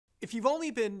If you've only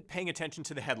been paying attention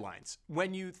to the headlines,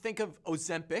 when you think of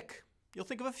Ozempic, you'll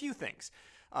think of a few things.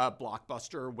 A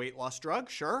blockbuster weight loss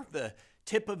drug, sure. The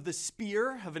tip of the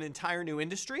spear of an entire new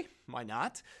industry, why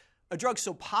not? A drug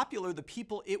so popular the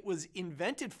people it was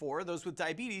invented for, those with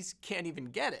diabetes, can't even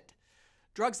get it.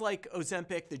 Drugs like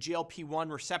Ozempic, the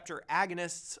GLP-1 receptor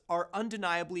agonists, are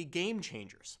undeniably game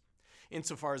changers.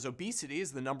 Insofar as obesity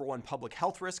is the #1 public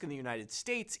health risk in the United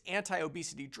States,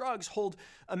 anti-obesity drugs hold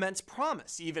immense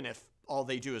promise, even if all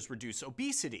they do is reduce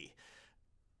obesity.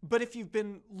 But if you've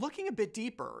been looking a bit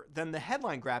deeper than the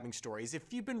headline-grabbing stories,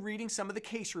 if you've been reading some of the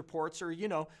case reports or,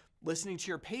 listening to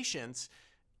your patients,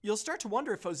 you'll start to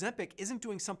wonder if Ozempic isn't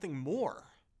doing something more.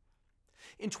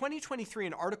 In 2023,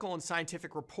 an article in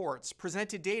Scientific Reports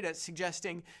presented data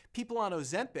suggesting people on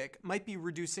Ozempic might be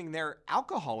reducing their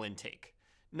alcohol intake,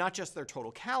 not just their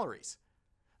total calories.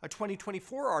 A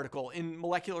 2024 article in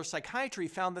Molecular Psychiatry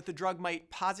found that the drug might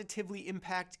positively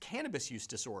impact cannabis use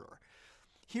disorder.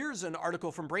 Here's an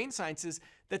article from Brain Sciences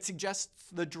that suggests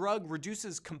the drug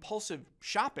reduces compulsive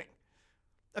shopping.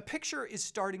 A picture is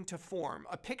starting to form,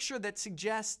 a picture that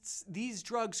suggests these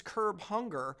drugs curb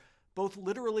hunger, both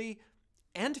literally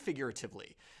and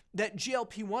figuratively. That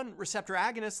GLP-1 receptor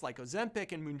agonists like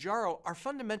Ozempic and Mounjaro are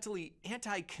fundamentally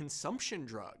anti-consumption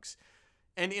drugs.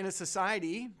 And in a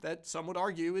society that some would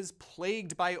argue is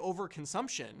plagued by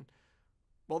overconsumption,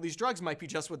 well, these drugs might be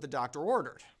just what the doctor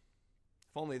ordered.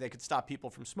 If only they could stop people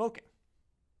from smoking.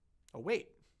 Oh,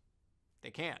 wait,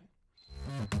 they can.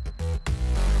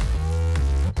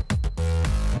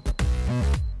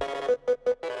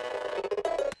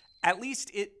 At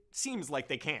least it seems like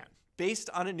they can, based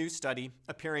on a new study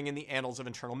appearing in the Annals of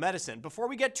Internal Medicine. Before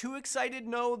we get too excited,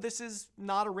 no, this is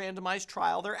not a randomized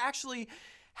trial. There actually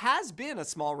has been a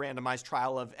small randomized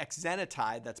trial of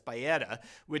exenatide, that's Byetta,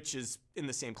 which is in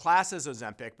the same class as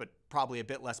Ozempic, but probably a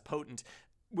bit less potent,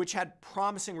 which had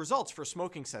promising results for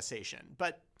smoking cessation.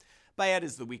 But Byetta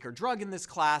is the weaker drug in this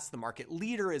class. The market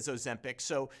leader is Ozempic.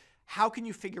 So how can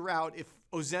you figure out if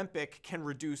Ozempic can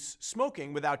reduce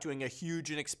smoking without doing a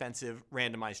huge and expensive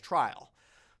randomized trial?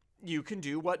 You can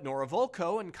do what Nora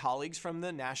Volkow and colleagues from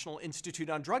the National Institute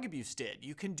on Drug Abuse did.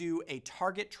 You can do a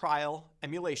target trial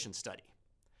emulation study.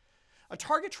 A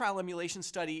target trial emulation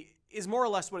study is more or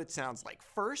less what it sounds like.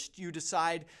 First, you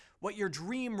decide what your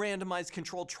dream randomized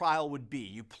controlled trial would be.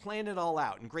 You plan it all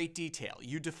out in great detail.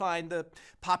 You define the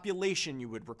population you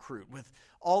would recruit with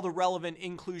all the relevant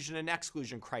inclusion and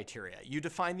exclusion criteria. You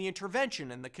define the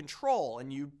intervention and the control,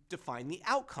 and you define the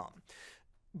outcome.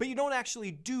 But you don't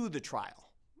actually do the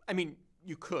trial. I mean,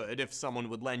 you could if someone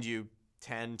would lend you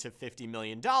 $10 to $50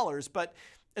 million, but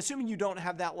assuming you don't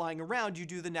have that lying around, you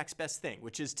do the next best thing,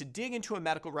 which is to dig into a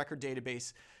medical record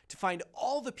database to find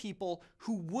all the people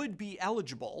who would be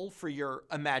eligible for your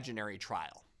imaginary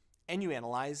trial, and you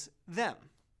analyze them.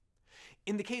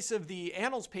 In the case of the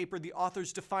Annals paper, the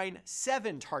authors define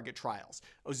 7 target trials: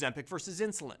 Ozempic versus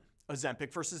insulin,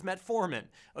 Ozempic versus metformin,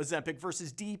 Ozempic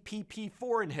versus DPP-4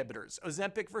 inhibitors,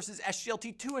 Ozempic versus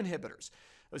SGLT2 inhibitors,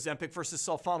 Ozempic versus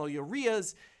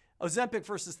sulfonylureas, Ozempic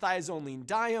versus thiazolidine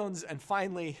diones, and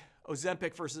finally,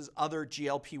 Ozempic versus other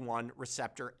GLP-1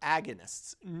 receptor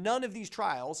agonists. None of these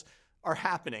trials are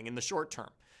happening in the short term.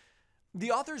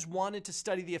 The authors wanted to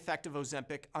study the effect of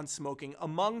Ozempic on smoking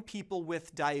among people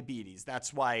with diabetes.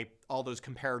 That's why all those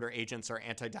comparator agents are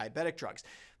anti-diabetic drugs.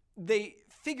 They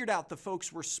figured out the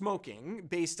folks were smoking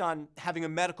based on having a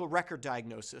medical record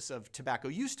diagnosis of tobacco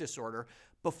use disorder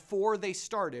before they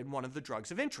started one of the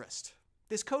drugs of interest.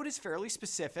 This code is fairly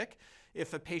specific.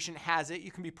 If a patient has it,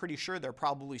 you can be pretty sure they're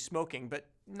probably smoking, but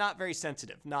not very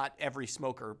sensitive. Not every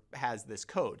smoker has this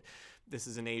code. This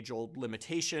is an age-old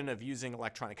limitation of using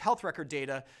electronic health record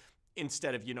data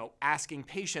instead of, asking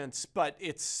patients, but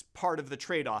it's part of the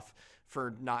trade-off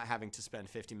for not having to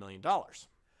spend $50 million.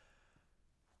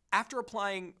 After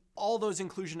applying all those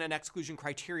inclusion and exclusion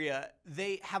criteria,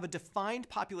 they have a defined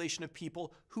population of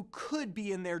people who could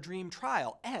be in their dream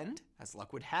trial. And, as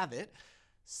luck would have it,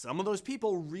 some of those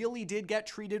people really did get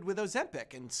treated with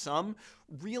Ozempic, and some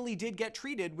really did get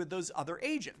treated with those other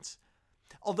agents.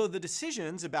 Although the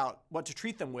decisions about what to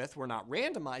treat them with were not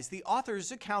randomized, the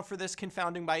authors account for this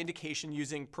confounding by indication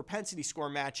using propensity score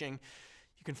matching.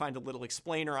 You can find a little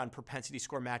explainer on propensity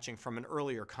score matching from an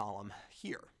earlier column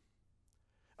here.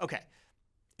 Okay,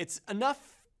 it's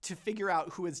enough to figure out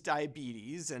who has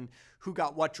diabetes and who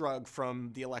got what drug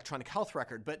from the electronic health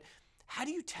record, but how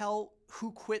do you tell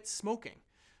who quit smoking?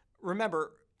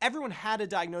 Remember, everyone had a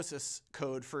diagnosis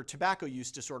code for tobacco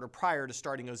use disorder prior to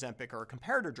starting Ozempic or a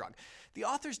comparator drug. The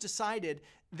authors decided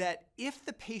that if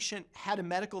the patient had a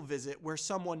medical visit where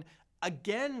someone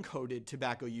again coded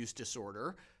tobacco use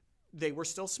disorder, they were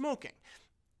still smoking.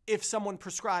 If someone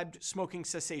prescribed smoking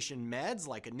cessation meds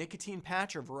like a nicotine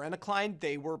patch or varenicline,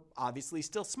 they were obviously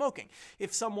still smoking.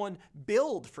 If someone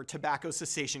billed for tobacco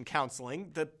cessation counseling,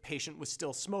 the patient was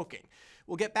still smoking.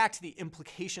 We'll get back to the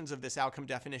implications of this outcome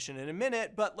definition in a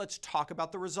minute, but let's talk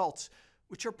about the results,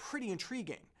 which are pretty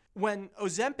intriguing. When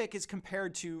Ozempic is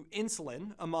compared to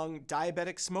insulin among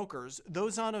diabetic smokers,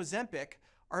 those on Ozempic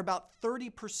are about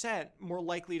 30% more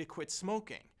likely to quit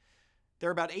smoking.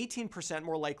 They're about 18%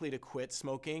 more likely to quit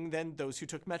smoking than those who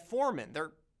took metformin.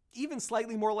 They're even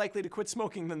slightly more likely to quit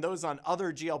smoking than those on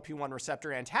other GLP-1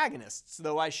 receptor antagonists,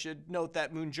 though I should note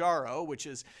that Mounjaro, which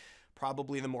is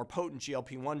probably the more potent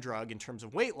GLP-1 drug in terms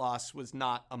of weight loss, was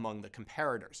not among the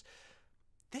comparators.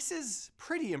 This is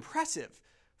pretty impressive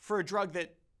for a drug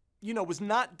that, was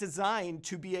not designed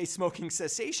to be a smoking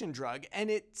cessation drug, and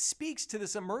it speaks to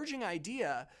this emerging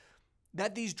idea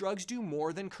that these drugs do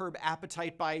more than curb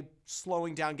appetite by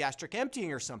slowing down gastric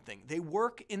emptying or something. They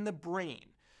work in the brain,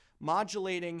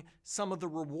 modulating some of the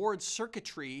reward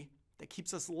circuitry that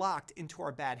keeps us locked into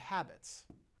our bad habits.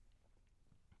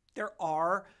 There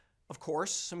are, of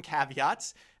course, some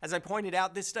caveats. As I pointed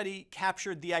out, this study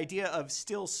captured the idea of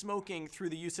still smoking through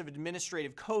the use of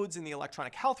administrative codes in the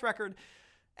electronic health record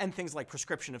and things like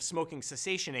prescription of smoking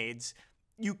cessation aids.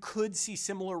 You could see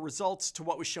similar results to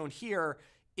what was shown here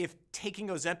if taking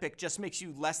Ozempic just makes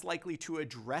you less likely to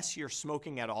address your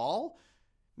smoking at all.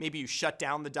 Maybe you shut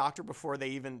down the doctor before they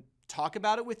even talk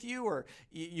about it with you, or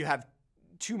you have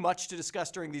too much to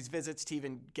discuss during these visits to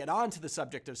even get on to the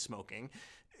subject of smoking.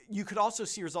 You could also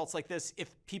see results like this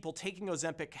if people taking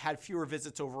Ozempic had fewer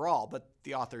visits overall, but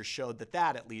the authors showed that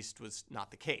that at least was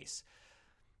not the case.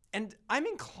 And I'm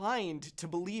inclined to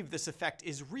believe this effect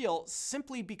is real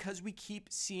simply because we keep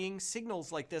seeing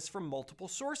signals like this from multiple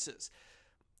sources.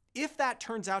 If that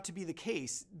turns out to be the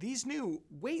case, these new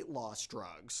weight loss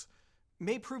drugs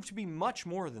may prove to be much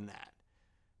more than that.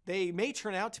 They may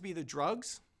turn out to be the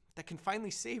drugs that can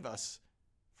finally save us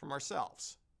from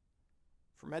ourselves.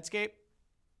 For Medscape,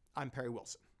 I'm Perry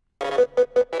Wilson.